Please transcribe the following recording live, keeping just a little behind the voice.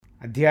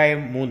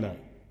അധ്യായം 3.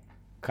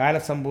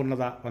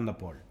 കാലസമ്പൂർണത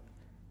വന്നപ്പോൾ.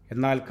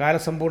 എന്നാൽ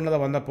കാലസമ്പൂർണത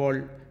വന്നപ്പോൾ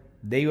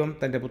ദൈവം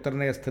തൻ്റെ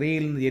പുത്രനെ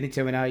സ്ത്രീയിൽ നിന്ന്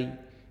ജനിച്ചവനായി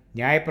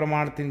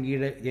ന്യായപ്രമാണത്തിന്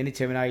കീഴ്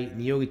ജനിച്ചവനായി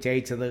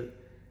നിയോഗിച്ചയച്ചത്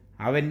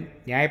അവൻ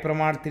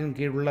ന്യായപ്രമാണത്തിന്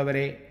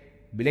കീഴുള്ളവരെ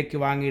വിലയ്ക്ക്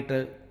വാങ്ങിയിട്ട്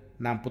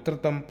നാം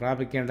പുത്രത്വം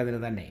പ്രാപിക്കേണ്ടതിന്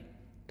തന്നെ.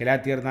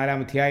 ഗലാത്യർ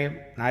 4 അധ്യായം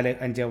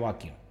 4-5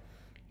 വാക്യം.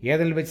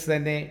 ഏതെങ്കിലും വെച്ച്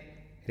തന്നെ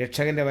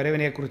രക്ഷകൻ്റെ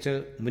വരവിനെക്കുറിച്ച്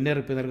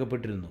മുന്നറിയിപ്പ്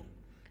നൽകപ്പെട്ടിരുന്നു.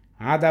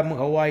 ആദാമും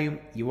ഹൗവായും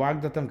ഈ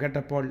വാഗ്ദത്തം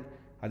കേട്ടപ്പോൾ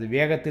അത്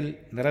വേഗത്തിൽ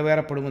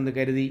നിറവേറപ്പെടുമെന്ന്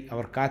കരുതി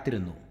അവർ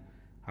കാത്തിരുന്നു.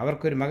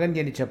 അവർക്കൊരു മകൻ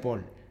ജനിച്ചപ്പോൾ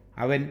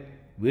അവൻ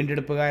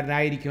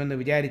വീണ്ടെടുപ്പുകാരനായിരിക്കുമെന്ന്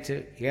വിചാരിച്ച്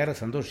ഏറെ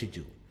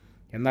സന്തോഷിച്ചു.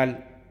 എന്നാൽ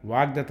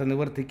വാഗ്ദത്ത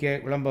നിവൃത്തിക്ക്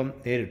വിളംബം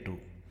നേരിട്ടു.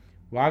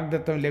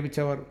 വാഗ്ദത്തം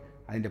ലഭിച്ചവർ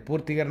അതിൻ്റെ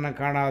പൂർത്തീകരണം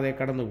കാണാതെ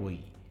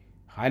കടന്നുപോയി.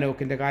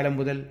 ഹാനോക്കിൻ്റെ കാലം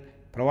മുതൽ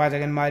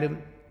പ്രവാചകന്മാരും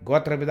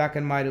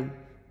ഗോത്രപിതാക്കന്മാരും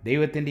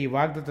ദൈവത്തിൻ്റെ ഈ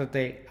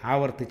വാഗ്ദത്തത്തെ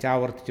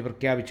ആവർത്തിച്ച്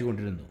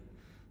പ്രഖ്യാപിച്ചുകൊണ്ടിരുന്നു.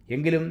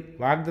 എങ്കിലും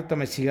വാഗ്ദത്ത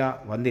മശിഹ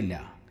വന്നില്ല.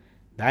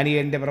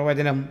 ദാനിയേലിൻ്റെ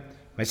പ്രവചനം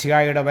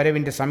മശിഹായുടെ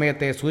വരവിൻ്റെ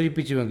സമയത്തെ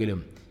സൂചിപ്പിച്ചുവെങ്കിലും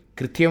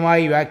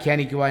കൃത്യമായി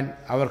വ്യാഖ്യാനിക്കുവാൻ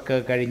അവർക്ക്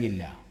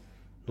കഴിഞ്ഞില്ല.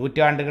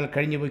 നൂറ്റാണ്ടുകൾ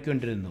കഴിഞ്ഞു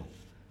പോയിക്കൊണ്ടിരുന്നു.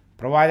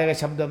 പ്രവാചക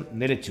ശബ്ദം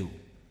നിലച്ചു.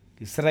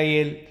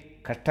 ഇസ്രായേൽ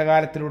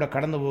കഷ്ടകാലത്തിലൂടെ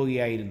കടന്നു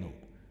പോവുകയായിരുന്നു.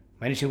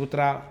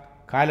 മനുഷ്യപുത്ര,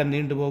 കാലം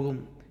നീണ്ടുപോകും,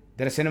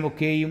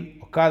 ദർശനമൊക്കെയും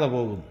ഒക്കാതെ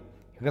പോകും.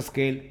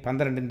 യെഹെസ്കേൽ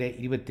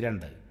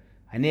 12:22.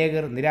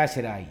 അനേകർ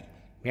നിരാശരായി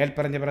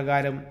മേൽപ്പറഞ്ഞ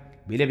പ്രകാരം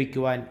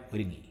വിലപിക്കുവാൻ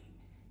ഒരുങ്ങി.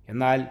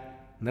 എന്നാൽ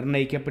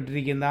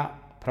നിർണയിക്കപ്പെട്ടിരിക്കുന്ന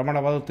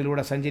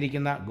ഭ്രമണപഥത്തിലൂടെ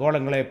സഞ്ചരിക്കുന്ന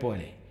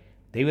ഗോളങ്ങളെപ്പോലെ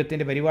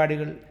ദൈവത്തിൻ്റെ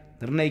പരിപാടികൾ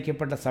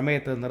നിർണയിക്കപ്പെട്ട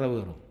സമയത്ത്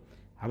നിറവേറും.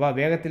 അവ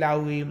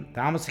വേഗത്തിലാവുകയും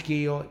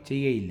താമസിക്കുകയോ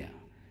ചെയ്യുകയില്ല.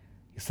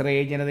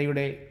 ഇസ്രായേൽ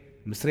ജനതയുടെ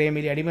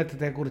മിസ്രയീമിലെ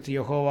അടിമത്തത്തെക്കുറിച്ച്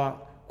യഹോവ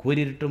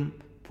കൂരിരുട്ടും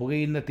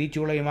പുകയുന്ന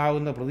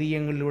തീച്ചുളയുമാകുന്ന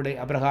പ്രതീകങ്ങളിലൂടെ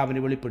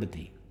അബ്രഹാമിന്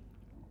വെളിപ്പെടുത്തി.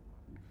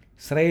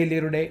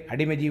 ഇസ്രായേലിയരുടെ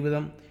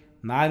അടിമജീവിതം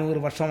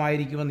 400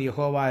 വർഷമായിരിക്കുമെന്ന്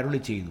യഹോവ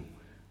അരുളി ചെയ്തു.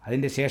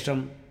 അതിൻ്റെ ശേഷം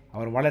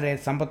അവർ വളരെ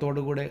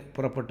സമ്പത്തോടുകൂടെ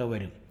പുറപ്പെട്ടു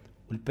വരും.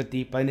 ഉൽപ്പത്തി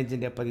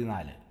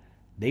 15:14.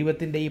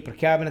 ദൈവത്തിൻ്റെ ഈ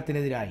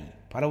പ്രഖ്യാപനത്തിനെതിരായി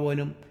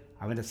ഫറവോനും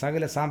അവൻ്റെ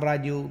സകല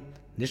സാമ്രാജ്യവും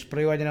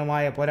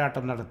നിഷ്പ്രയോജനമായ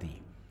പോരാട്ടം നടത്തി.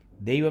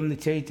 ദൈവം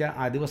നിശ്ചയിച്ച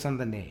ആ ദിവസം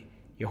തന്നെ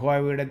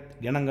യഹോവയുടെ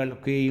ഗണങ്ങൾ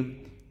ഒക്കെയും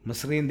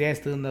മിസ്രയീം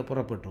ദേശത്ത് നിന്ന്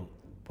പുറപ്പെട്ടു.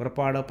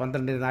 പുറപ്പാട്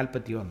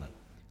 12:41.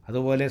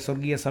 അതുപോലെ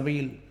സ്വർഗീയ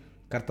സഭയിൽ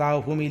കർത്താവ്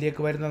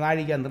ഭൂമിയിലേക്ക് വരുന്ന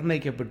നാഴിക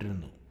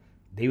നിർണയിക്കപ്പെട്ടിരുന്നു.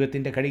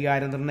 ദൈവത്തിൻ്റെ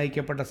ഘടികാരം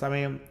നിർണയിക്കപ്പെട്ട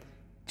സമയം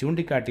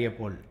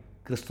ചൂണ്ടിക്കാട്ടിയപ്പോൾ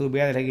ക്രിസ്തു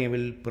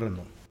ബേത്ലഹേമിൽ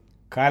പിറന്നു.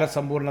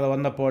 കാലസമ്പൂർണത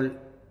വന്നപ്പോൾ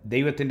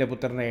ദൈവത്തിൻ്റെ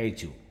പുത്രനെ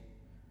അയച്ചു.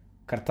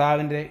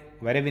 കർത്താവിൻ്റെ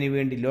വരവിന്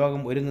വേണ്ടി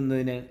ലോകം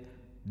ഒരുങ്ങുന്നതിന്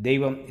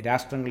ദൈവം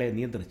രാഷ്ട്രങ്ങളെ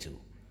നിയന്ത്രിച്ചു.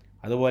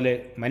 അതുപോലെ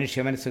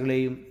മനുഷ്യ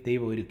മനസ്സുകളെയും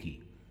ദൈവം ഒരുക്കി.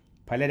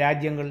 പല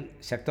രാജ്യങ്ങൾ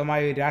ശക്തമായ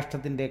ഒരു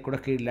രാഷ്ട്രത്തിൻ്റെ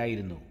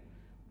കുടക്കീഴിലായിരുന്നു.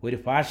 ഒരു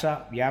ഭാഷ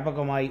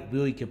വ്യാപകമായി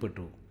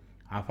ഉപയോഗിക്കപ്പെട്ടു.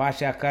 ആ ഭാഷ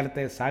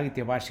അക്കാലത്തെ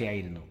സാഹിത്യ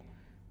ഭാഷയായിരുന്നു.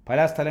 പല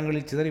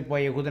സ്ഥലങ്ങളിൽ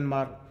ചിതറിപ്പോയ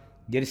യഹൂദന്മാർ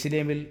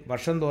ജെറുസലേമിൽ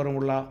വർഷം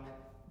തോറുമുള്ള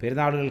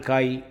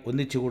പെരുന്നാളുകൾക്കായി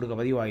ഒന്നിച്ചുകൂടുക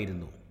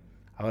പതിവായിരുന്നു.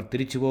 അവർ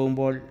തിരിച്ചു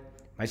പോകുമ്പോൾ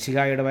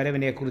മശിഹായുടെ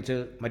വരവിനെക്കുറിച്ച്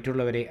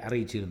മറ്റുള്ളവരെ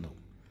അറിയിച്ചിരുന്നു.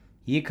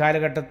 ഈ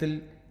കാലഘട്ടത്തിൽ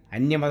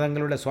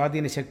അന്യമതങ്ങളുടെ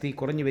സ്വാധീനശക്തി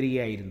കുറഞ്ഞു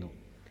വരികയായിരുന്നു.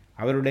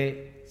 അവരുടെ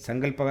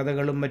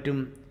സങ്കല്പകഥകളും മറ്റും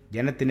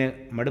ജനത്തിന്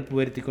മടുപ്പ്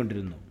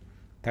വരുത്തിക്കൊണ്ടിരുന്നു.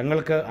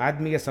 തങ്ങൾക്ക്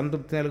ആത്മീയ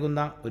സംതൃപ്തി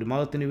നൽകുന്ന ഒരു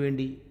മതത്തിനു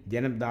വേണ്ടി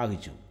ജനം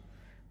ദാഹിച്ചു.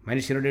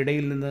 മനുഷ്യരുടെ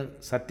ഇടയിൽ നിന്ന്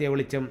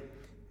സത്യവെളിച്ചം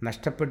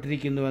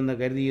നഷ്ടപ്പെട്ടിരിക്കുന്നുവെന്ന്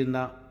കരുതിയിരുന്ന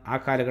ആ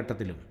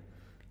കാലഘട്ടത്തിലും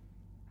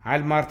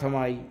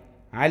ആത്മാർത്ഥമായി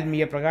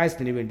ആത്മീയ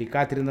പ്രകാശത്തിനു വേണ്ടി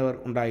കാത്തിരുന്നവർ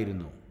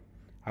ഉണ്ടായിരുന്നു.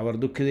 അവർ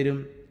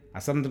ദുഃഖിതരും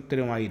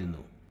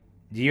അസംതൃപ്തരുമായിരുന്നു.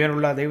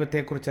 ജീവനുള്ള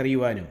ദൈവത്തെക്കുറിച്ച്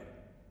അറിയുവാനും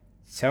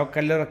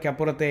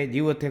ശവക്കല്ലറയ്ക്കപ്പുറത്തെ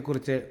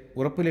ജീവിതത്തെക്കുറിച്ച്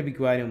ഉറപ്പ്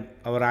ലഭിക്കുവാനും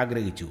അവർ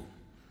ആഗ്രഹിച്ചു.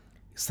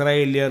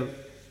 ഇസ്രായേല്യർ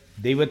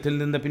ദൈവത്തിൽ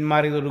നിന്ന്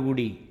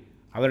പിന്മാറിയതോടുകൂടി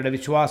അവരുടെ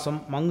വിശ്വാസം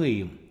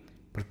മങ്ങുകയും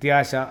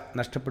പ്രത്യാശ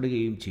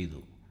നഷ്ടപ്പെടുകയും ചെയ്തു.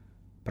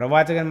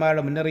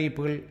 പ്രവാചകന്മാരുടെ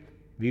മുന്നറിയിപ്പുകൾ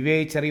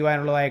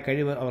വിവേചിച്ചറിയുവാനുള്ളതായ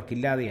കഴിവ്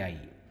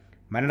അവർക്കില്ലാതെയായി.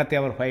 മരണത്തെ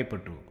അവർ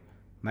ഭയപ്പെട്ടു.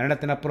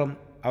 മരണത്തിനപ്പുറം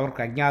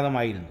അവർക്ക്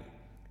അജ്ഞാതമായിരുന്നു.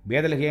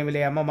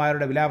 ബേത്ലഹേമിലെ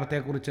അമ്മമാരുടെ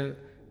വിലാപത്തെക്കുറിച്ച്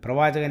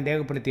പ്രവാചകൻ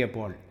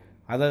രേഖപ്പെടുത്തിയപ്പോൾ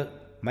അത്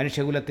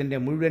മനുഷ്യകുലത്തിൻ്റെ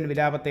മുഴുവൻ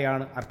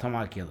വിലാപത്തെയാണ്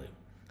അർത്ഥമാക്കിയത്.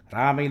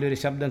 റാമയിലൊരു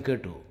ശബ്ദം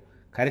കേട്ടു,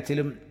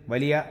 കരച്ചിലും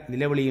വലിയ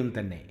നിലവിളിയും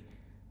തന്നെ.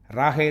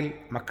 റാഹേൽ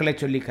മക്കളെ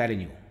ചൊല്ലി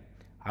കരഞ്ഞു.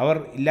 അവർ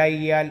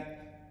ഇല്ലായികയാൽ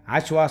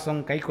ആശ്വാസം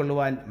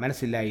കൈക്കൊള്ളുവാൻ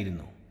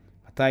മനസ്സില്ലായിരുന്നു.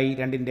 മത്തായി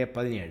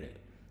 2:17.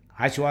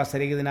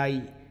 ആശ്വാസരഹിതനായി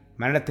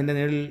മരണത്തിൻ്റെ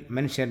നിഴലിൽ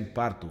മനുഷ്യൻ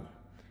പാർത്തു.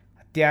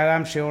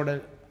 അത്യാകാംക്ഷയോട്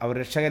അവർ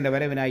രക്ഷകൻ്റെ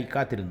വരവിനായി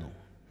കാത്തിരുന്നു.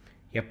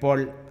 എപ്പോൾ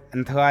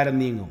അന്ധകാരം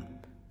നീങ്ങും?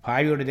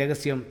 ഭാവിയുടെ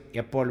രഹസ്യം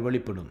എപ്പോൾ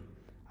വെളിപ്പെടും?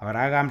 അവർ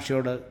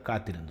ആകാംക്ഷയോട്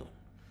കാത്തിരുന്നു.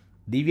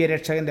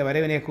 ദിവ്യരക്ഷകൻ്റെ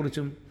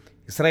വരവിനെക്കുറിച്ചും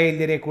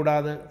ഇസ്രായേല്യരെ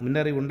കൂടാതെ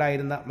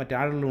മുന്നറിവുണ്ടായിരുന്ന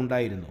മറ്റാളുകളും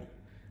ഉണ്ടായിരുന്നു.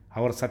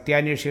 അവർ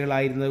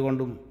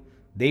സത്യാന്വേഷികളായിരുന്നതുകൊണ്ടും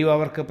ദൈവം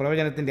അവർക്ക്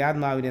പ്രവചനത്തിൻ്റെ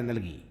ആത്മാവിനെ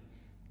നൽകി.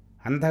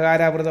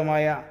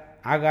 അന്ധകാരാവൃതമായ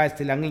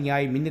ആകാശത്തിൽ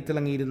അങ്ങിങ്ങായി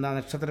മിന്നിത്തിളങ്ങിയിരുന്ന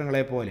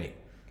നക്ഷത്രങ്ങളെപ്പോലെ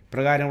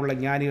പ്രകാരമുള്ള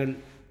ജ്ഞാനികൾ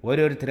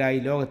ഓരോരുത്തരായി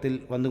ലോകത്തിൽ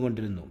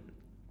വന്നുകൊണ്ടിരുന്നു.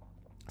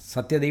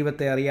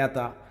 സത്യദൈവത്തെ അറിയാത്ത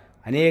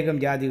അനേകം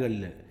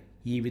ജാതികളിൽ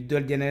ഈ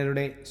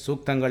വിദ്വജ്ജനരുടെ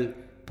സൂക്തങ്ങൾ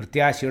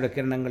പ്രത്യാശയുടെ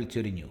കിരണങ്ങൾ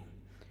ചൊരിഞ്ഞു.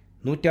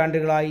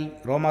 നൂറ്റാണ്ടുകളായി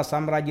റോമാ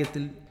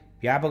സാമ്രാജ്യത്തിൽ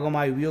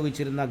വ്യാപകമായി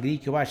ഉപയോഗിച്ചിരുന്ന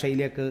ഗ്രീക്ക്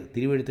ഭാഷയിലേക്ക്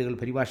തിരുവെഴുത്തുകൾ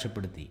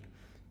പരിഭാഷപ്പെടുത്തി.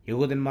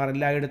 യഹൂദന്മാർ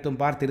എല്ലായിടത്തും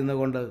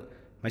പാർത്തിരുന്നുകൊണ്ട്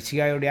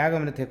മശിഹായുടെ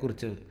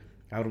ആഗമനത്തെക്കുറിച്ച്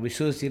അവർ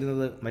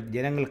വിശ്വസിച്ചിരുന്നത് മറ്റ്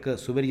ജനങ്ങൾക്ക്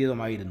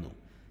സുപരിചിതമായിരുന്നു.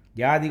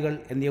 ജാതികൾ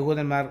എന്ന്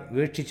യഹൂദന്മാർ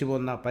വീക്ഷിച്ചു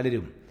പോന്ന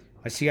പലരും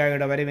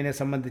മശിഹായുടെ വരവിനെ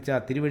സംബന്ധിച്ച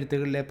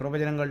തിരുവെഴുത്തുകളിലെ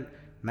പ്രവചനങ്ങൾ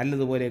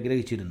നല്ലതുപോലെ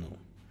ഗ്രഹിച്ചിരുന്നു.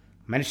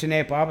 മനുഷ്യനെ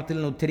പാപത്തിൽ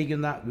നിന്ന്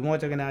ഉദ്ധരിക്കുന്ന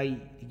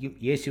വിമോചകനായിരിക്കും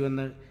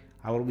യേശുവെന്ന്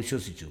അവർ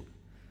വിശ്വസിച്ചു.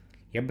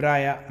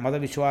 എബ്രായ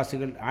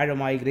മതവിശ്വാസികൾ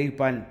ആഴമായി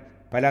ഗ്രഹിപ്പാൻ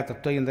പല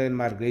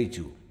തത്വചിന്തകന്മാർ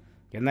ഗ്രഹിച്ചു.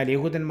 എന്നാൽ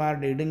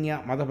യഹൂദന്മാരുടെ ഇടുങ്ങിയ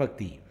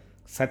മതഭക്തി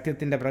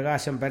സത്യത്തിൻ്റെ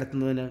പ്രകാശം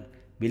പരത്തുന്നതിന്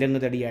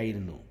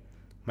വിലങ്ങുതടിയായിരുന്നു.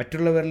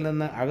 മറ്റുള്ളവരിൽ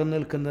നിന്ന് അകന്നു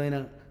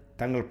നിൽക്കുന്നതിന്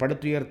തങ്ങൾ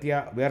പടുത്തുയർത്തിയ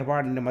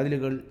വേർപാടിൻ്റെ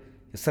മതിലുകൾ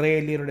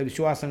ഇസ്രായേലിയരുടെ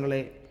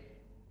വിശ്വാസങ്ങളെ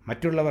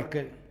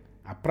മറ്റുള്ളവർക്ക്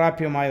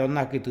അപ്രാപ്യമായ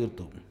ഒന്നാക്കി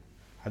തീർത്തു.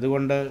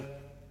 അതുകൊണ്ട്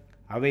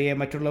അവയെ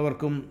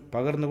മറ്റുള്ളവർക്കും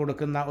പകർന്നു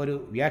കൊടുക്കുന്ന ഒരു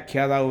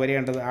വ്യാഖ്യാതാവ്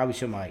വരേണ്ടത്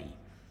ആവശ്യമായി.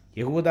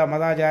 യഹൂദ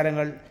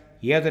മതാചാരങ്ങൾ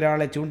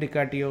ഏതൊരാളെ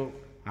ചൂണ്ടിക്കാട്ടിയോ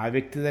ആ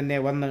വ്യക്തി തന്നെ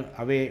വന്ന്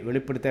അവയെ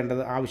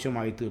വെളിപ്പെടുത്തേണ്ടത്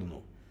ആവശ്യമായി തീർന്നു.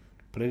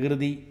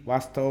 പ്രകൃതി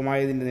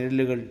വാസ്തവമായതിൻ്റെ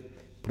നിഴലുകൾ,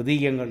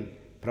 പ്രതീകങ്ങൾ,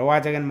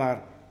 പ്രവാചകന്മാർ,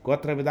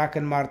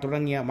 ഗോത്രപിതാക്കന്മാർ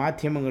തുടങ്ങിയ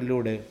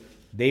മാധ്യമങ്ങളിലൂടെ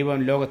ദൈവം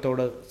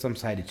ലോകത്തോട്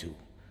സംസാരിച്ചു.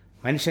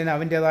 മനുഷ്യന്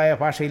അവൻ്റേതായ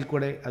ഭാഷയിൽ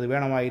കൂടെ അത്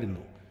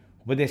വേണമായിരുന്നു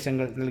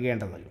ഉപദേശങ്ങൾ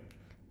നൽകേണ്ടത്.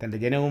 തൻ്റെ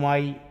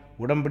ജനവുമായി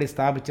ഉടമ്പടി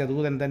സ്ഥാപിച്ച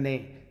ദൂതൻ തന്നെ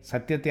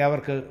സത്യത്തെ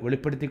അവർക്ക്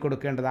വെളിപ്പെടുത്തി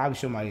കൊടുക്കേണ്ടത്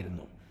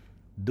ആവശ്യമായിരുന്നു.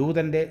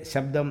 ദൂതൻ്റെ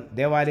ശബ്ദം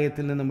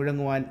ദേവാലയത്തിൽ നിന്ന്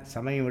മുഴങ്ങുവാൻ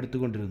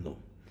സമയമെടുത്തുകൊണ്ടിരുന്നു.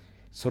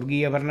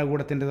 സ്വർഗീയ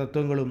ഭരണകൂടത്തിൻ്റെ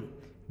തത്വങ്ങളും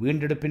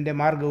വീണ്ടെടുപ്പിൻ്റെ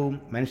മാർഗവും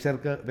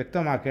മനുഷ്യർക്ക്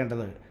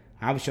വ്യക്തമാക്കേണ്ടത്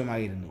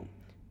ആവശ്യമായിരുന്നു.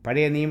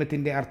 പഴയ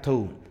നിയമത്തിൻ്റെ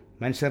അർത്ഥവും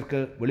മനുഷ്യർക്ക്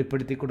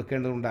വെളിപ്പെടുത്തി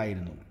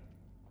കൊടുക്കേണ്ടതുണ്ടായിരുന്നു.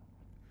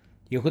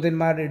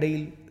 യഹൂദന്മാരുടെ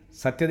ഇടയിൽ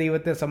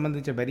സത്യദൈവത്തെ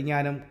സംബന്ധിച്ച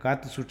പരിജ്ഞാനം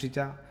കാത്തു സൂക്ഷിച്ച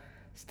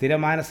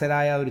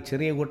സ്ഥിരമാനസരായ ഒരു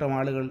ചെറിയ കൂട്ടം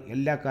ആളുകൾ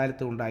എല്ലാ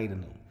കാലത്തും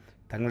ഉണ്ടായിരുന്നു.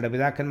 തങ്ങളുടെ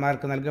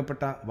പിതാക്കന്മാർക്ക്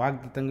നൽകപ്പെട്ട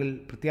വാഗ്ദത്തങ്ങളിൽ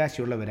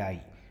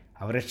പ്രത്യാശയുള്ളവരായി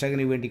അവർ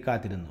രക്ഷകന് വേണ്ടി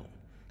കാത്തിരുന്നു.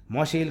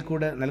 മോശയിൽ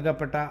കൂടെ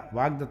നൽകപ്പെട്ട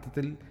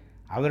വാഗ്ദത്തത്തിൽ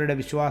അവരുടെ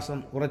വിശ്വാസം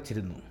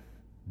ഉറച്ചിരുന്നു.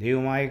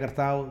 ദൈവമായ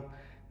കർത്താവ്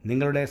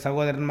നിങ്ങളുടെ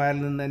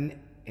സഹോദരന്മാരിൽ നിന്ന്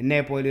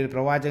എന്നെപ്പോലെ ഒരു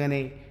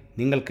പ്രവാചകനെ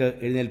നിങ്ങൾക്ക്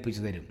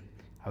എഴുന്നേൽപ്പിച്ചു തരും.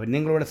 അവൻ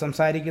നിങ്ങളോട്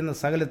സംസാരിക്കുന്ന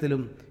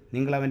സകലത്തിലും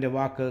നിങ്ങൾ അവൻ്റെ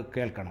വാക്ക്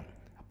കേൾക്കണം.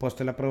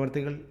 അപ്പോസ്തല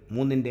പ്രവൃത്തികൾ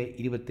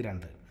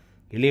 3:22.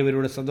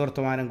 എളിയവരോട്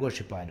സദ്വർത്തമാനം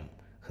ഘോഷിപ്പാനും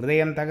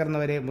ഹൃദയം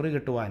തകർന്നവരെ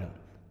മുറികെട്ടുവാനും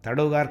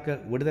തടവുകാർക്ക്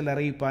വിടുതൽ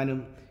അറിയിപ്പാനും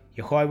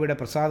യഹോവയുടെ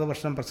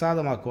പ്രസാദവർഷം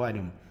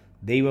പ്രസാദമാക്കുവാനും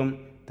ദൈവം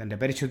തൻ്റെ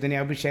പരിശുദ്ധനെ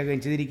അഭിഷേകം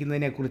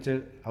ചെയ്തിരിക്കുന്നതിനെക്കുറിച്ച്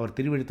അവർ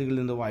തിരുവെഴുത്തുകളിൽ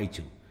നിന്ന്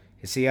വായിച്ചു.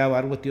 യെശയ്യാവ്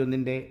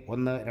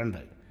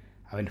 61:1-2.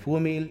 അവൻ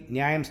ഭൂമിയിൽ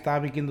ന്യായം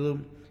സ്ഥാപിക്കുന്നതും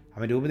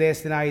അവൻ്റെ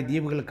ഉപദേശത്തിനായി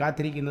ദ്വീപുകൾ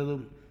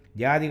കാത്തിരിക്കുന്നതും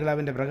ജാതികൾ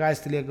അവൻ്റെ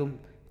പ്രകാശത്തിലേക്കും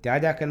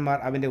രാജാക്കന്മാർ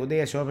അവൻ്റെ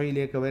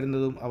ഉദയശോഭയിലേക്ക്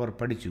വരുന്നതും അവർ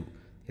പഠിച്ചു.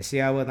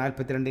 യെശയ്യാവ്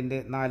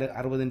 42:4,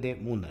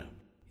 60:3.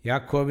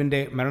 യാക്കോബിൻ്റെ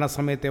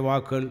മരണസമയത്തെ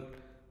വാക്കുകൾ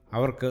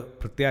അവർക്ക്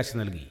പ്രത്യാശ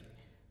നൽകി.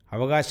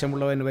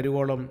 അവകാശമുള്ളവൻ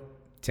വരുവോളം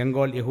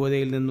ചെങ്കോൽ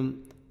യഹൂദയിൽ നിന്നും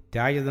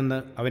രാജതെന്ന്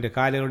അവൻ്റെ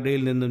കാലുകളുടെ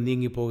നിന്നും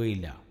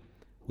നീങ്ങിപ്പോകുകയില്ല.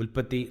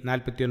 ഉൽപ്പത്തി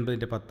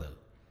 49:10.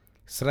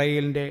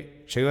 ഇസ്രായേലിൻ്റെ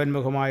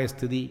ക്ഷയോന്മുഖമായ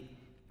സ്ഥിതി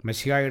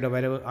മശിഹായുടെ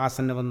വരവ്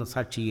ആസന്നമെന്ന്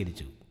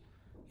സാക്ഷീകരിച്ചു.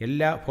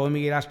 എല്ലാ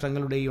ഭൗമിക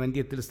രാഷ്ട്രങ്ങളുടെയും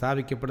അന്ത്യത്തിൽ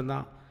സ്ഥാപിക്കപ്പെടുന്ന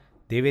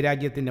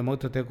ദൈവരാജ്യത്തിൻ്റെ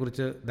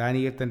മഹത്വത്തെക്കുറിച്ച്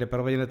ദാനിയേൽ തൻ്റെ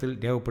പ്രവചനത്തിൽ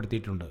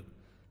രേഖപ്പെടുത്തിയിട്ടുണ്ട്.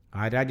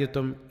 ആ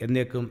രാജ്യത്വം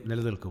എന്നേക്കും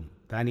നിലനിൽക്കും.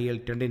 ദാനിയേൽ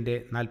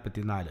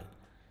 2:44.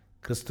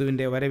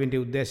 ക്രിസ്തുവിൻ്റെ വരവിൻ്റെ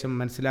ഉദ്ദേശം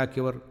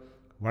മനസ്സിലാക്കിയവർ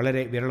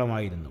വളരെ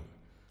വിരളമായിരുന്നു.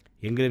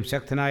 എങ്കിലും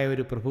ശക്തനായ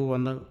ഒരു പ്രഭു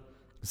വന്ന്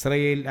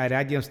ഇസ്രായേലിൽ ആ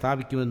രാജ്യം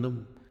സ്ഥാപിക്കുമെന്നും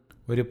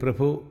ഒരു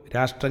പ്രഭു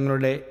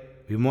രാഷ്ട്രങ്ങളുടെ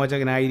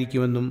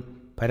വിമോചകനായിരിക്കുമെന്നും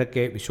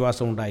പരക്കെ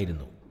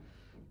വിശ്വാസമുണ്ടായിരുന്നു.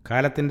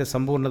 കാലത്തിൻ്റെ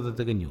സമ്പൂർണ്ണത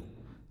തികഞ്ഞു.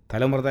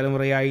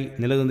 തലമുറയായി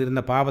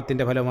നിലനിന്നിരുന്ന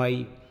പാപത്തിൻ്റെ ഫലമായി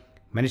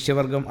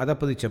മനുഷ്യവർഗം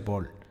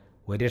അധപ്പതിച്ചപ്പോൾ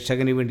ഒരു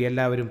രക്ഷകന് വേണ്ടി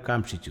എല്ലാവരും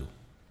കാംക്ഷിച്ചു.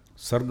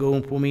 സ്വർഗവും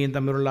ഭൂമിയും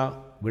തമ്മിലുള്ള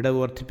വിടവ്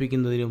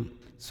വർദ്ധിപ്പിക്കുന്നതിനും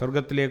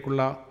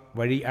സ്വർഗത്തിലേക്കുള്ള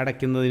വഴി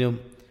അടയ്ക്കുന്നതിനും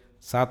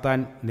സാത്താൻ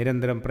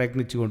നിരന്തരം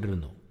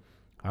പ്രയത്നിച്ചുകൊണ്ടിരുന്നു.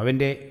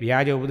 അവൻ്റെ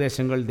വ്യാജ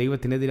ഉപദേശങ്ങൾ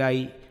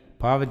ദൈവത്തിനെതിരായി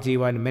പാപം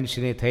ചെയ്യുവാൻ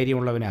മനുഷ്യനെ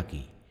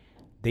ധൈര്യമുള്ളവനാക്കി.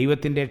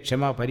 ദൈവത്തിൻ്റെ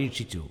ക്ഷമ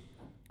പരീക്ഷിച്ചു.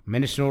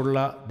 മനുഷ്യനോടുള്ള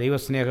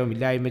ദൈവസ്നേഹം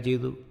ഇല്ലായ്മ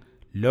ചെയ്തു.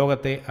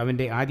 ലോകത്തെ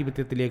അവൻ്റെ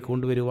ആധിപത്യത്തിലേക്ക്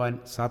കൊണ്ടുവരുവാൻ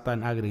സാത്താൻ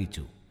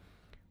ആഗ്രഹിച്ചു.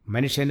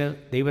 മനുഷ്യന്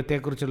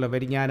ദൈവത്തെക്കുറിച്ചുള്ള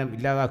പരിജ്ഞാനം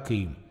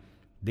ഇല്ലാതാക്കുകയും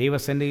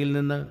ദൈവസന്നിധിയിൽ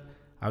നിന്ന്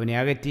അവനെ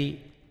അകറ്റി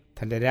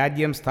തൻ്റെ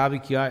രാജ്യം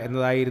സ്ഥാപിക്കുക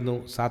എന്നതായിരുന്നു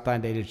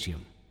സാത്താൻ്റെ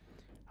ലക്ഷ്യം.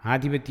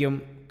 ആധിപത്യം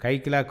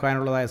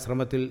കൈക്കലാക്കാനുള്ളതായ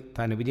ശ്രമത്തിൽ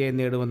താൻ വിജയം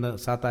നേടുമെന്ന്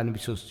സാത്താൻ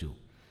വിശ്വസിച്ചു.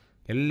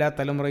 എല്ലാ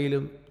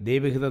തലമുറയിലും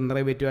ദൈവഹിതം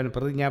നിറവേറ്റുവാൻ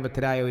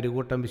പ്രതിജ്ഞാബദ്ധരായ ഒരു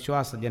കൂട്ടം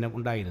വിശ്വാസജനം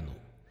ഉണ്ടായിരുന്നു.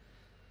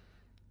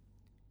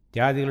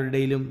 ജാതികളുടെ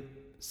ഇടയിലും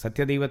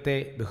സത്യദൈവത്തെ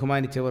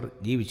ബഹുമാനിച്ചവർ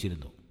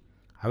ജീവിച്ചിരുന്നു.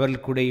 അവരിൽ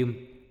കൂടെയും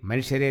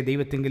മനുഷ്യരെ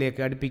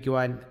ദൈവത്തിങ്കിലേക്ക്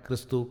അടുപ്പിക്കുവാൻ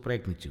ക്രിസ്തു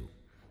പ്രയത്നിച്ചു.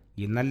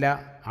 ഈ നല്ല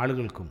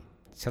ആളുകൾക്കും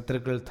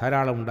ശത്രുക്കൾ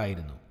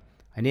ധാരാളമുണ്ടായിരുന്നു.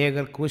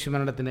 അനേകർ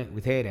ക്രൂശുമരണത്തിന്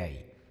വിധേയരായി.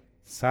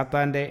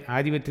 സാത്താൻ്റെ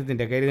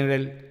ആധിപത്യത്തിൻ്റെ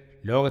കരുനിഴൽ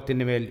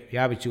ലോകത്തിൻ്റെ മേൽ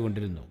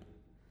വ്യാപിച്ചുകൊണ്ടിരുന്നു.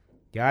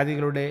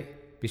 ജാതികളുടെ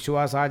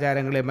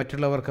വിശ്വാസാചാരങ്ങളെ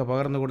മറ്റുള്ളവർക്ക്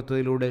പകർന്നു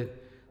കൊടുത്തതിലൂടെ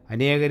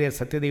അനേകരെ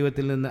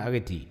സത്യദൈവത്തിൽ നിന്ന്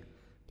അകറ്റി.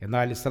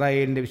 എന്നാൽ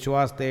ഇസ്രായേലിൻ്റെ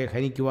വിശ്വാസത്തെ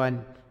ഹനിക്കുവാൻ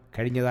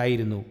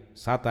കഴിഞ്ഞതായിരുന്നു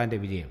സാത്താൻ്റെ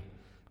വിജയം.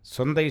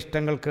 സ്വന്തം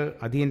ഇഷ്ടങ്ങൾക്ക്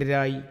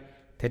അധീനരായി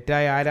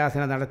തെറ്റായ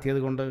ആരാധന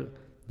നടത്തിയതുകൊണ്ട്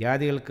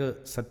ജാതികൾക്ക്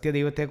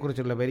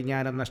സത്യദൈവത്തെക്കുറിച്ചുള്ള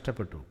പരിജ്ഞാനം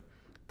നഷ്ടപ്പെട്ടു.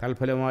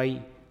 തൽഫലമായി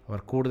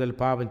അവർ കൂടുതൽ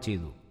പാപം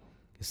ചെയ്തു.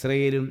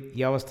 ഇസ്രയേലും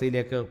ഈ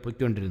അവസ്ഥയിലേക്ക്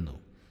പൊയ്ക്കൊണ്ടിരുന്നു.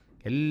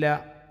 എല്ലാ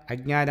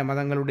അജ്ഞാന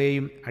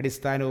മതങ്ങളുടെയും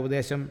അടിസ്ഥാന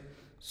ഉപദേശം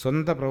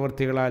സ്വന്തം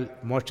പ്രവൃത്തികളാൽ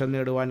മോക്ഷം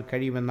നേടുവാൻ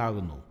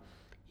കഴിയുമെന്നാകുന്നു.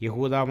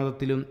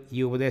 യഹൂദമതത്തിലും ഈ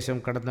ഉപദേശം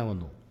കടന്നു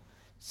വന്നു.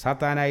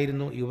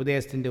 സാത്താനായിരുന്നു ഈ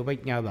ഉപദേശത്തിൻ്റെ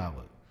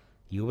ഉപജ്ഞാതാവ്.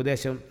 ഈ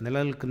ഉപദേശം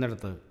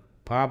നിലനിൽക്കുന്നിടത്ത്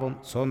പാപം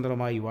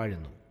സ്വതന്ത്രമായി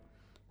വാഴുന്നു.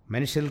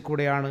 മനുഷ്യരിൽ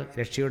കൂടെയാണ്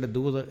രക്ഷയുടെ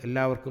ദൂത്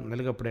എല്ലാവർക്കും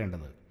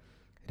നൽകപ്പെടേണ്ടത്.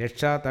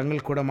 രക്ഷ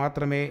തങ്ങൾക്കൂടെ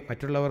മാത്രമേ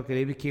മറ്റുള്ളവർക്ക്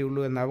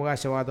ലഭിക്കുകയുള്ളൂ എന്ന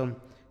അവകാശവാദം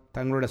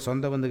തങ്ങളുടെ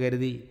സ്വന്തമെന്ന്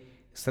കരുതി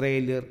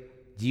ഇസ്രായേല്യർ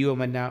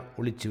ജീവമന്ന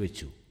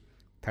ഒളിച്ചുവെച്ചു.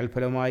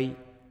 തൽഫലമായി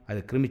അത്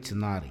ക്രമിച്ച്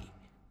നാറി.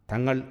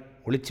 തങ്ങൾ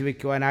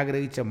ഒളിച്ചുവെക്കുവാൻ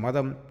ആഗ്രഹിച്ച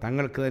മതം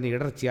തങ്ങൾക്ക് തന്നെ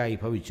ഇടർച്ചയായി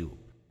ഭവിച്ചു.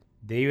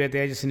 ദൈവ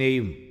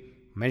തേജസ്സിനെയും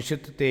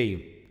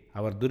മനുഷ്യത്വത്തെയും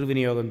അവർ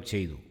ദുർവിനിയോഗം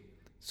ചെയ്തു.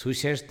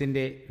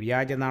 സുവിശേഷത്തിൻ്റെ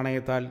വ്യാജ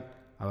നാണയത്താൽ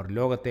അവർ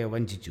ലോകത്തെ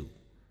വഞ്ചിച്ചു.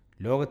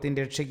 ലോകത്തിൻ്റെ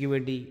രക്ഷയ്ക്ക്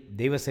വേണ്ടി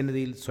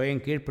ദൈവസന്നിധിയിൽ സ്വയം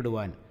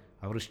കീഴ്പ്പെടുവാൻ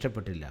അവർ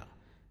ഇഷ്ടപ്പെട്ടില്ല.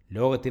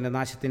 ലോകത്തിൻ്റെ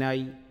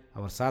നാശത്തിനായി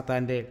അവർ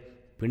സാത്താൻ്റെ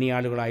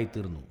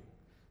പിണിയാളുകളായിത്തീർന്നു.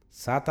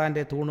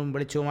 സാത്താൻ്റെ തൂണും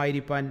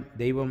വെളിച്ചവുമായിരിക്കാൻ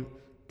ദൈവം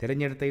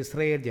തിരഞ്ഞെടുത്ത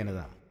ഇസ്രായേൽ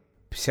ജനത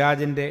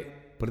പിശാചിൻ്റെ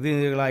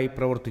പ്രതിനിധികളായി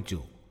പ്രവർത്തിച്ചു.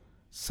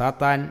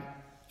 സാത്താൻ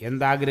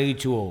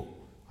എന്താഗ്രഹിച്ചുവോ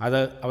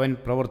അത് അവൻ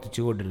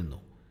പ്രവർത്തിച്ചുകൊണ്ടിരുന്നു.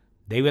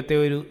 ദൈവത്തെ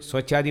ഒരു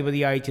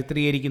സ്വച്ഛാധിപതിയായി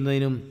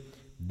ചിത്രീകരിക്കുന്നതിനും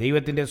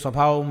ദൈവത്തിൻ്റെ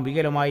സ്വഭാവം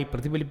വികലമായി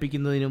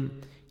പ്രതിഫലിപ്പിക്കുന്നതിനും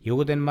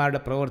യഹൂദന്മാരുടെ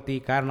പ്രവൃത്തി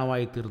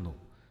കാരണമായി തീർന്നു.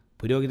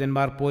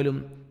 പുരോഹിതന്മാർ പോലും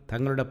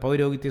തങ്ങളുടെ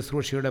പൗരോഹിത്യ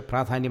ശുശ്രൂഷയുടെ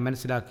പ്രാധാന്യം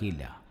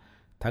മനസ്സിലാക്കിയില്ല.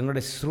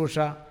 തങ്ങളുടെ ശുശ്രൂഷ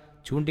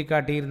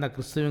ചൂണ്ടിക്കാട്ടിയിരുന്ന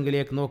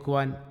ക്രിസ്തുവിലേക്ക്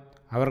നോക്കുവാൻ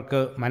അവർക്ക്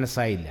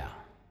മനസ്സായില്ല.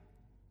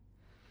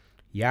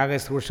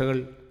 യാഗശുശ്രൂഷകൾ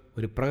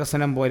ഒരു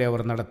പ്രഹസനം പോലെ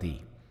അവർ നടത്തി.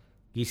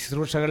 ഈ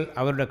ശുശ്രൂഷകൾ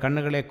അവരുടെ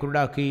കണ്ണുകളെ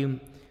കുരുടാക്കുകയും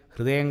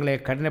ഹൃദയങ്ങളെ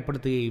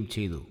കഠിനപ്പെടുത്തുകയും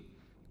ചെയ്തു.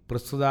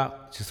 പ്രസ്തുത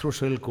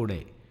ശുശ്രൂഷകളിൽ കൂടെ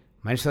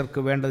മനുഷ്യർക്ക്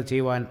വേണ്ടത്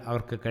ചെയ്യുവാൻ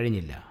അവർക്ക്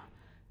കഴിഞ്ഞില്ല.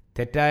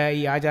 തെറ്റായ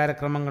ഈ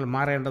ആചാരക്രമങ്ങൾ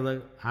മാറേണ്ടത്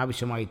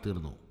ആവശ്യമായി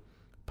തീർന്നു.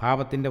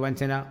 പാപത്തിൻ്റെ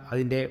വഞ്ചന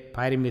അതിൻ്റെ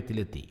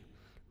പാരമ്യത്തിലെത്തി.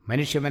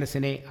 മനുഷ്യ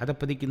മനസ്സിനെ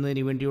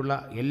അധപ്പതിക്കുന്നതിന് വേണ്ടിയുള്ള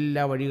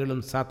എല്ലാ വഴികളും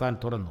സാത്താൻ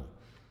തുറന്നു.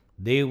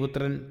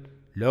 ദൈവപുത്രൻ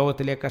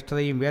ലോകത്തിലെ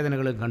കഷ്ടതയും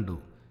വേദനകളും കണ്ടു.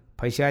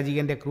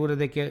 പൈശാചികൻ്റെ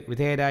ക്രൂരതയ്ക്ക്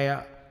വിധേയരായ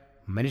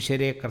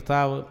മനുഷ്യരെ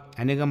കർത്താവ്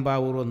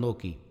അനുകമ്പാപൂർവ്വം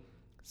നോക്കി.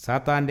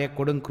 സാത്താൻ്റെ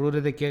കൊടും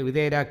ക്രൂരതയ്ക്ക്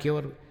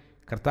വിധേയരാക്കിയവർ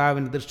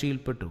കർത്താവിൻ്റെ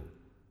ദൃഷ്ടിയിൽപ്പെട്ടു.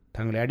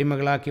 തങ്ങളെ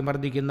അടിമകളാക്കി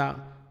മർദ്ദിക്കുന്ന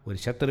ഒരു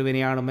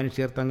ശത്രുവിനെയാണ്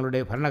മനുഷ്യർ തങ്ങളുടെ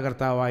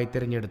ഭരണകർത്താവായി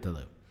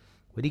തിരഞ്ഞെടുത്തത്.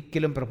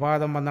 ഒരിക്കലും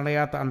പ്രഭാതം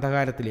വന്നടയാത്ത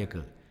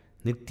അന്ധകാരത്തിലേക്ക്,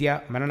 നിത്യ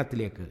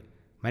മരണത്തിലേക്ക്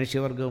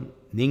മനുഷ്യവർഗം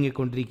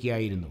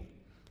നീങ്ങിക്കൊണ്ടിരിക്കുകയായിരുന്നു.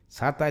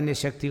 സാത്താന്യ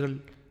ശക്തികൾ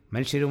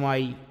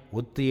മനുഷ്യരുമായി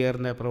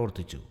ഒത്തുചേർന്ന്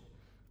പ്രവർത്തിച്ചു.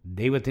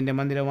 ദൈവത്തിൻ്റെ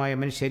മന്ദിരമായ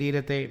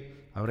മനുഷ്യശരീരത്തെ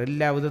അവർ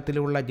എല്ലാ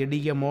വിധത്തിലുമുള്ള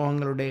ജഡീയ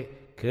മോഹങ്ങളുടെ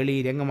കേളി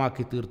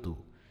രംഗമാക്കി തീർത്തു.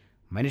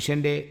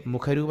 മനുഷ്യൻ്റെ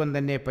മുഖരൂപം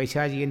തന്നെ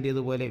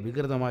പൈശാചികൻ്റേതുപോലെ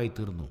വികൃതമായി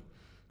തീർന്നു.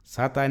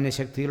 സാത്താന്യ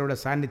ശക്തികളുടെ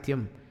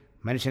സാന്നിധ്യം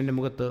മനുഷ്യൻ്റെ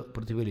മുഖത്ത്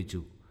പ്രതിഫലിച്ചു.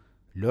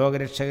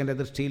 ലോകരക്ഷകൻ്റെ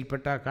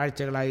ദൃഷ്ടിയിൽപ്പെട്ട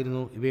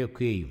കാഴ്ചകളായിരുന്നു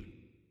ഇവയൊക്കെയും.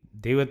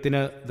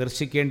 ദൈവത്തിന്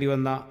ദർശിക്കേണ്ടി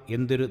വന്ന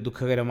എന്തൊരു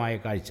ദുഃഖകരമായ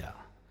കാഴ്ച!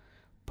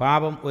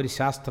 പാപം ഒരു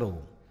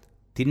ശാസ്ത്രവും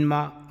തിന്മ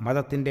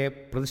മതത്തിൻ്റെ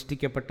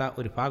പ്രതിഷ്ഠിക്കപ്പെട്ട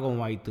ഒരു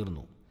ഭാഗവുമായി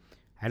തീർന്നു.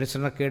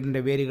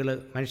 അനുസരണക്കേടിൻ്റെ വേരുകൾ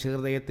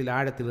മനുഷ്യഹൃദയത്തിൽ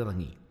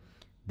ആഴത്തിലിറങ്ങി.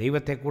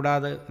 ദൈവത്തെ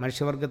കൂടാതെ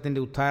മനുഷ്യവർഗത്തിൻ്റെ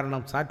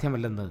ഉദ്ധാരണം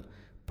സാധ്യമല്ലെന്ന്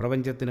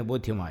പ്രപഞ്ചത്തിന്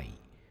ബോധ്യമായി.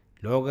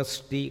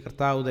 ലോകസൃഷ്ടി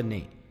കർത്താവ്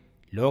തന്നെ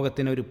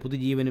ലോകത്തിനൊരു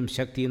പുതുജീവനും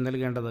ശക്തിയും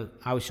നൽകേണ്ടത്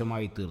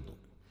ആവശ്യമായി തീർന്നു.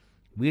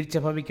 വീഴ്ച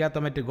ഭവിക്കാത്ത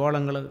മറ്റ്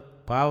ഗോളങ്ങൾ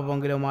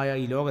പാപപങ്കുലമായ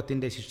ഈ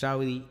ലോകത്തിൻ്റെ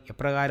ശിക്ഷാവിധി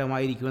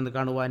എപ്രകാരമായിരിക്കുമെന്ന്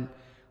കാണുവാൻ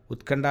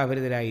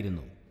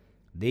ഉത്കണ്ഠാഭരിതരായിരുന്നു.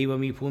 ദൈവം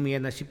ഈ ഭൂമിയെ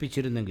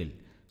നശിപ്പിച്ചിരുന്നെങ്കിൽ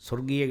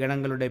സ്വർഗീയ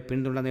ഗണങ്ങളുടെ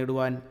പിന്തുണ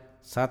നേടുവാൻ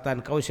സാത്താൻ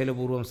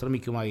കൗശലപൂർവ്വം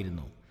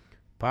ശ്രമിക്കുമായിരുന്നു.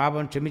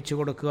 പാപം ക്ഷമിച്ചു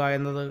കൊടുക്കുക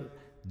എന്നത്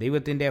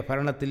ദൈവത്തിൻ്റെ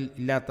ഭരണത്തിൽ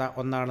ഇല്ലാത്ത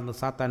ഒന്നാണെന്ന്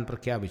സാത്താൻ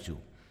പ്രഖ്യാപിച്ചു.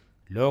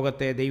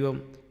 ലോകത്തെ ദൈവം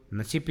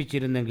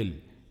നശിപ്പിച്ചിരുന്നെങ്കിൽ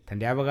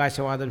തൻ്റെ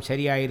അവകാശവാദം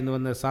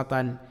ശരിയായിരുന്നുവെന്ന്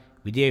സാത്താൻ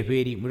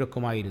വിജയഭേരി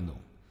മുഴക്കുമായിരുന്നു.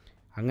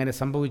 അങ്ങനെ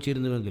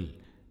സംഭവിച്ചിരുന്നുവെങ്കിൽ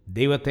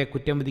ദൈവത്തെ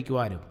കുറ്റം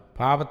വിധിക്കുവാനും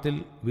പാപത്തിൽ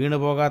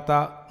വീണുപോകാത്ത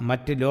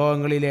മറ്റ്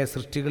ലോകങ്ങളിലെ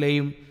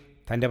സൃഷ്ടികളെയും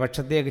തൻ്റെ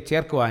പക്ഷത്തേക്ക്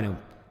ചേർക്കുവാനും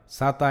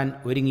സാത്താൻ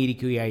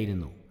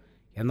ഒരുങ്ങിയിരിക്കുകയായിരുന്നു.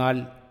 എന്നാൽ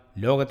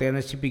ലോകത്തെ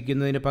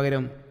നശിപ്പിക്കുന്നതിന്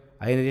പകരം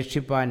അതിനെ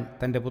രക്ഷിപ്പാൻ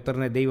തൻ്റെ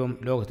പുത്രനെ ദൈവം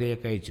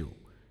ലോകത്തിലേക്ക് അയച്ചു.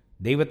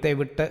 ദൈവത്തെ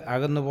വിട്ട്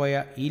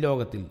അകന്നുപോയ ഈ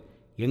ലോകത്തിൽ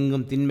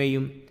എങ്ങും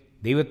തിന്മയും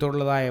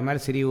ദൈവത്തോടുള്ളതായ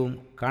മത്സര്യവും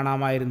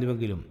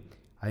കാണാമായിരുന്നുവെങ്കിലും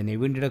അതിനെ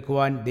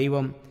വീണ്ടെടുക്കുവാൻ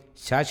ദൈവം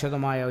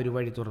ശാശ്വതമായ ഒരു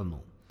വഴി തുറന്നു.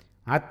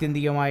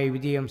 ആത്യന്തികമായ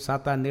വിജയം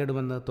സാത്താൻ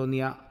നേടുമെന്ന്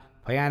തോന്നിയ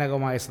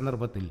ഭയാനകമായ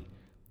സന്ദർഭത്തിൽ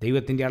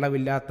ദൈവത്തിൻ്റെ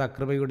അളവില്ലാത്ത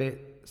കൃപയുടെ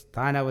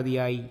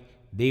സ്ഥാനാവധിയായി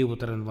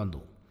ദൈവപുത്രൻ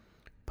വന്നു.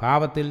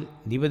 പാപത്തിൽ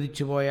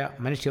നിവദിച്ചുപോയ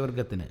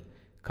മനുഷ്യവർഗത്തിന്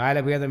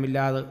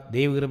കാലഭേദമില്ലാതെ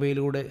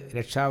ദൈവകൃപയിലൂടെ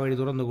രക്ഷാവഴി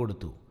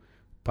തുറന്നുകൊടുത്തു.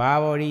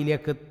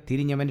 പാപവഴിയിലേക്ക്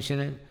തിരിഞ്ഞ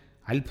മനുഷ്യന്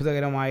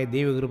അത്ഭുതകരമായ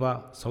ദൈവകൃപ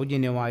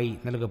സൗജന്യമായി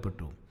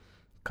നൽകപ്പെട്ടു.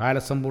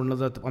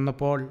 കാലസമ്പൂർണത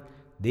വന്നപ്പോൾ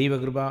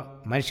ദൈവകൃപ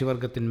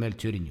മനുഷ്യവർഗത്തിന്മേൽ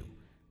ചൊരിഞ്ഞു.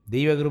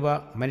 ദൈവകൃപ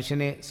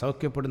മനുഷ്യനെ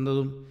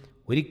സൗഖ്യപ്പെടുന്നതും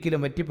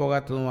ഒരിക്കലും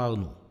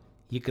വറ്റിപ്പോകാത്തതുമാകുന്നു.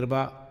 ഈ കൃപ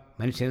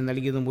മനുഷ്യന്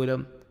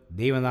നൽകിയതുമൂലം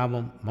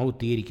ദൈവനാമം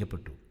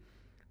മഹത്വീകരിക്കപ്പെട്ടു.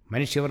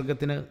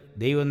 മനുഷ്യവർഗത്തിന്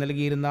ദൈവം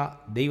നൽകിയിരുന്ന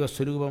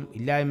ദൈവസ്വരൂപം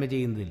ഇല്ലായ്മ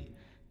ചെയ്യുന്നതിൽ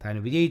താൻ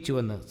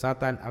വിജയിച്ചുവെന്ന്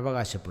സാത്താൻ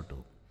അവകാശപ്പെട്ടു.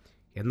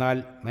 എന്നാൽ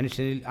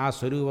മനുഷ്യനിൽ ആ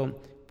സ്വരൂപം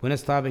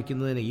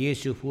പുനഃസ്ഥാപിക്കുന്നതിന്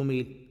യേശു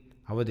ഭൂമിയിൽ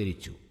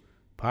അവതരിച്ചു.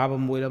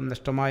 പാപം മൂലം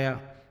നഷ്ടമായ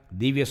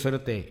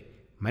ദിവ്യസ്വരത്തെ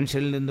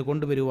മനുഷ്യരിൽ നിന്ന്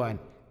കൊണ്ടുവരുവാൻ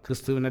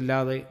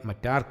ക്രിസ്തുവിനല്ലാതെ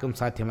മറ്റാർക്കും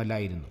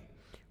സാധ്യമല്ലായിരുന്നു.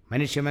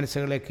 മനുഷ്യ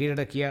മനസ്സുകളെ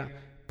കീഴടക്കിയ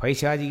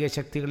പൈശാചിക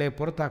ശക്തികളെ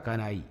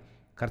പുറത്താക്കാനായി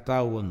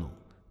കർത്താവ് വന്നു.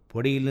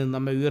 പൊടിയിൽ നിന്ന്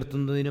നമ്മെ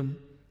ഉയർത്തുന്നതിനും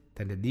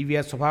തൻ്റെ ദിവ്യ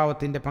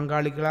സ്വഭാവത്തിൻ്റെ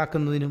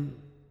പങ്കാളികളാക്കുന്നതിനും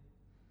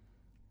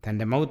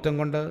തൻ്റെ മഹത്വം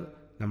കൊണ്ട്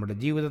നമ്മുടെ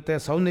ജീവിതത്തെ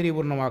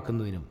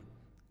സൗന്ദര്യപൂർണ്ണമാക്കുന്നതിനും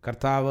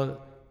കർത്താവ്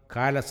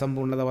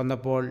കാലസമ്പൂർണത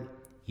വന്നപ്പോൾ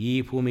ഈ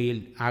ഭൂമിയിൽ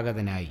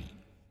ആഗതനായി.